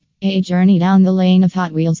A journey down the lane of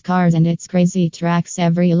Hot Wheels cars and its crazy tracks.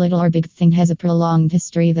 Every little or big thing has a prolonged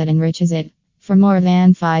history that enriches it. For more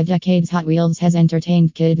than 5 decades, Hot Wheels has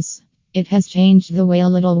entertained kids. It has changed the way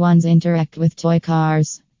little ones interact with toy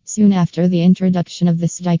cars. Soon after the introduction of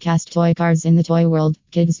this die-cast toy cars in the toy world,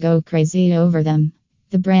 kids go crazy over them.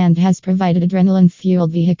 The brand has provided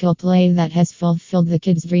adrenaline-fueled vehicle play that has fulfilled the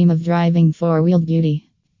kids' dream of driving four-wheeled beauty.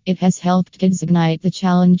 It has helped kids ignite the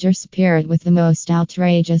challenger spirit with the most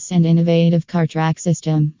outrageous and innovative car track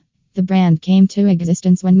system. The brand came to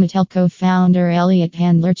existence when Mattel co-founder Elliott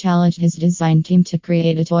Handler challenged his design team to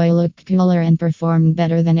create a toy look cooler and perform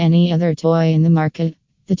better than any other toy in the market.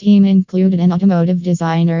 The team included an automotive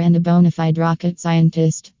designer and a bona fide rocket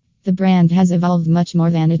scientist. The brand has evolved much more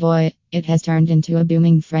than a toy. It has turned into a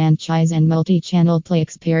booming franchise and multi-channel play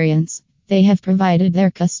experience. They have provided their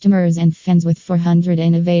customers and fans with 400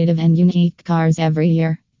 innovative and unique cars every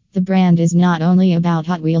year. The brand is not only about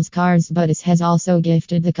Hot Wheels cars, but it has also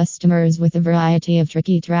gifted the customers with a variety of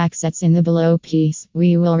tricky track sets. In the below piece,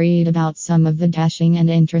 we will read about some of the dashing and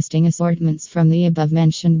interesting assortments from the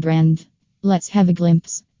above-mentioned brand. Let's have a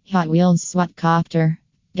glimpse. Hot Wheels SWAT Copter.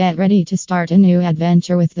 Get ready to start a new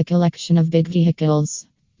adventure with the collection of big vehicles.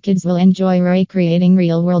 Kids will enjoy recreating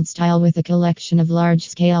real-world style with a collection of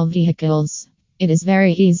large-scale vehicles. It is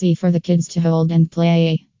very easy for the kids to hold and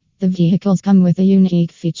play. The vehicles come with a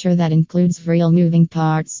unique feature that includes real moving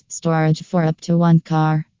parts, storage for up to one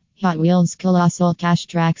car. Hot Wheels Colossal Cash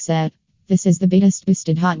Track Set. This is the biggest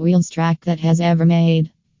boosted Hot Wheels track that has ever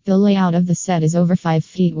made. The layout of the set is over 5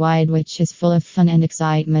 feet wide, which is full of fun and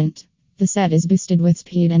excitement. The set is boosted with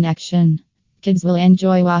speed and action. Kids will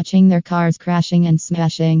enjoy watching their cars crashing and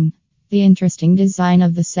smashing. The interesting design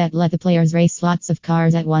of the set let the players race lots of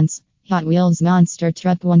cars at once. Hot Wheels Monster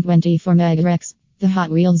Truck 124 Megarex. The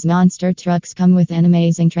Hot Wheels Monster Trucks come with an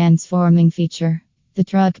amazing transforming feature. The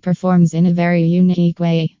truck performs in a very unique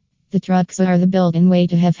way. The trucks are the built-in way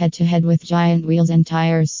to have head-to-head with giant wheels and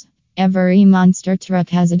tires. Every monster truck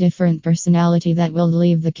has a different personality that will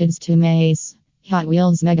leave the kids to amaze. Hot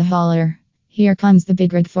Wheels Mega Hauler. Here comes the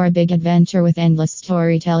big rig for a big adventure with endless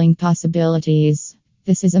storytelling possibilities.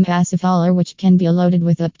 This is a massive hauler which can be loaded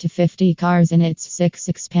with up to 50 cars in its 6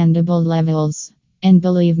 expandable levels. And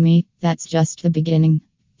believe me, that's just the beginning.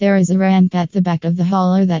 There is a ramp at the back of the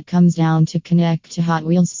hauler that comes down to connect to Hot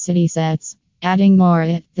Wheels city sets. Adding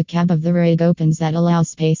more, the cab of the rig opens that allows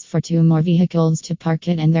space for 2 more vehicles to park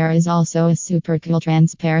it, and there is also a super cool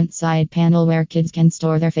transparent side panel where kids can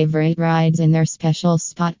store their favorite rides in their special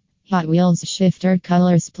spot. Hot Wheels Shifter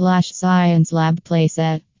Color Splash Science Lab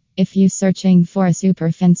Playset. If you're searching for a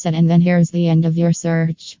super fun set, and then here's the end of your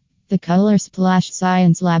search. The Color Splash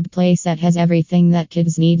Science Lab Playset has everything that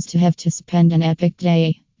kids needs to have to spend an epic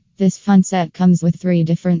day. This fun set comes with 3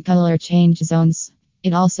 different color change zones.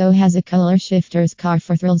 It also has a color shifter's car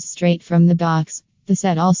for thrills straight from the box. The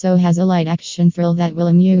set also has a light action thrill that will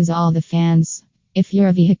amuse all the fans. If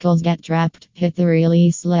your vehicles get trapped, hit the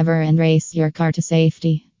release lever and race your car to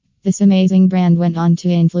safety. This amazing brand went on to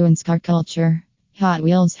influence car culture. Hot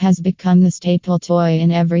Wheels has become the staple toy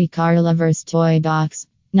in every car lover's toy box.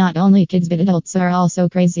 Not only kids but adults are also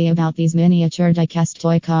crazy about these miniature die-cast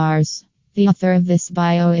toy cars. The author of this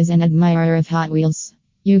bio is an admirer of Hot Wheels.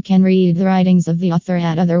 You can read the writings of the author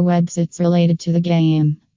at other websites related to the game.